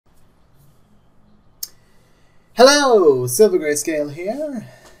Hello, Silver Greyscale here,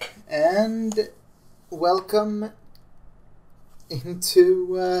 and welcome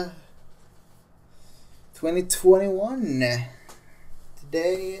into 2021.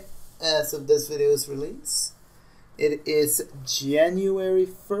 Today, as of this video's release, it is January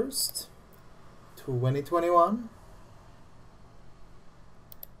 1st, 2021.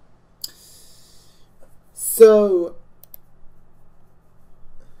 So,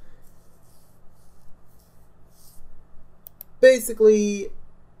 basically,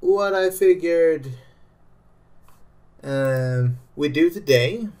 what I figured we do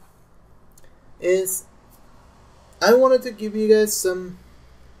today is I wanted to give you guys some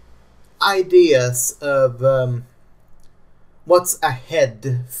ideas of what's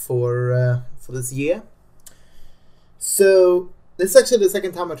ahead for this year. So this is actually the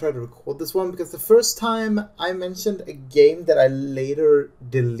second time I tried to record this one, because the first time I mentioned a game that I later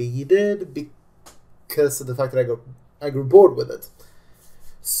deleted because of the fact that I grew bored with it.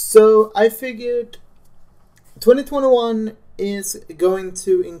 So I figured 2021 is going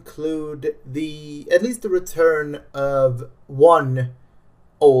to include at least the return of one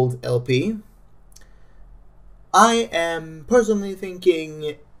old LP. I am personally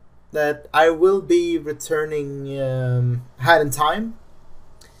thinking that I will be returning Hat in Time.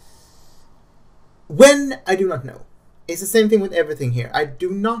 When, I do not know. It's the same thing with everything here. I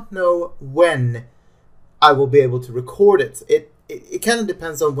do not know when I will be able to record it. It kind of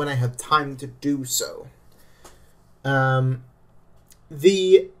depends on when I have time to do so. The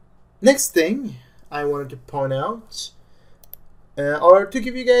next thing I wanted to point out, or to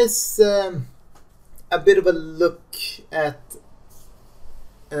give you guys a bit of a look at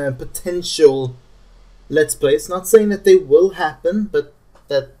potential Let's Plays. Not saying that they will happen, but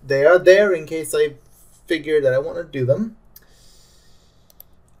that they are there in case I figure that I want to do them.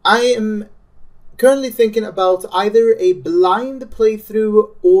 I am currently thinking about either a blind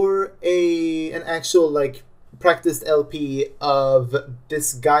playthrough or an actual practiced LP of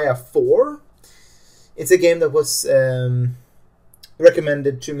Disgaea 4. It's a game that was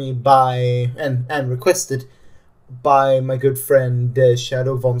recommended to me by and requested by my good friend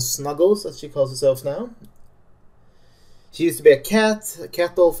Shadow Von Snuggles, as she calls herself now. She used to be a cat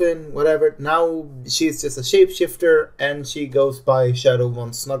dolphin, whatever. Now she's just a shapeshifter, and she goes by Shadow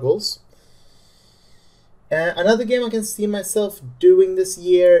Von Snuggles. Another game I can see myself doing this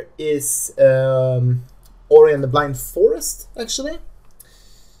year is Ori and the Blind Forest, actually.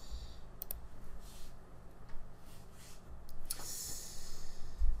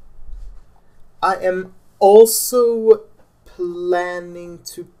 I am also planning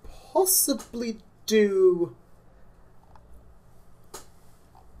to possibly do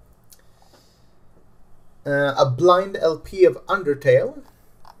a blind LP of Undertale.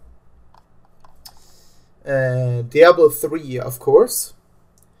 Diablo 3, of course.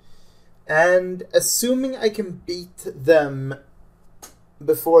 And assuming I can beat them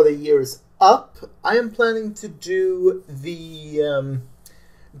before the year is up, I am planning to do the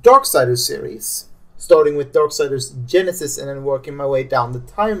Darksiders series, starting with Darksiders Genesis and then working my way down the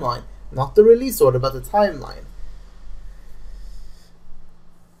timeline. Not the release order, but the timeline.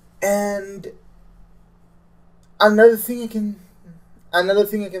 And another thing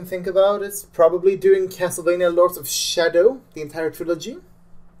I can think about is probably doing Castlevania Lords of Shadow, the entire trilogy.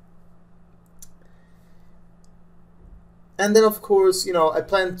 And then, of course, I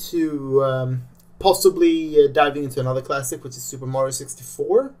plan to possibly diving into another classic, which is Super Mario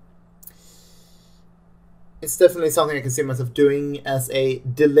 64. It's definitely something I can see myself doing as a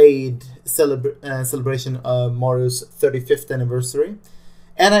delayed celebration of Mario's 35th anniversary.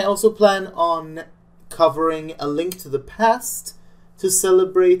 And I also plan on covering A Link to the Past to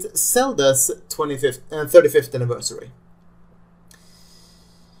celebrate Zelda's 35th anniversary.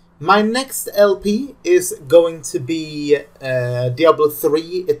 My next LP is going to be Diablo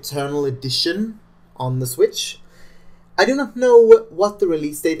 3 Eternal Edition on the Switch. I do not know what the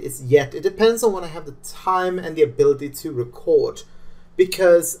release date is yet. It depends on when I have the time and the ability to record.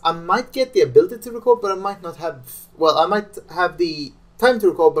 Because I might get the ability to record, but I might not have... Well, I might have the time to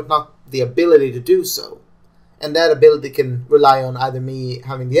record, but not the ability to do so. And that ability can rely on either me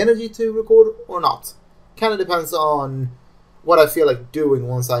having the energy to record or not. Kind of depends on what I feel like doing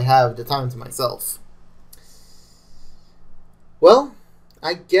once I have the time to myself. Well,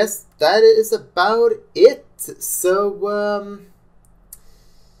 I guess that is about it. So,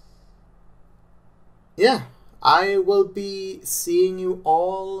 yeah, I will be seeing you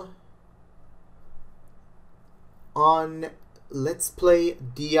all on Let's Play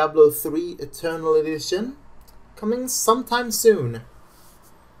Diablo 3 Eternal Edition, coming sometime soon.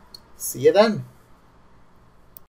 See you then.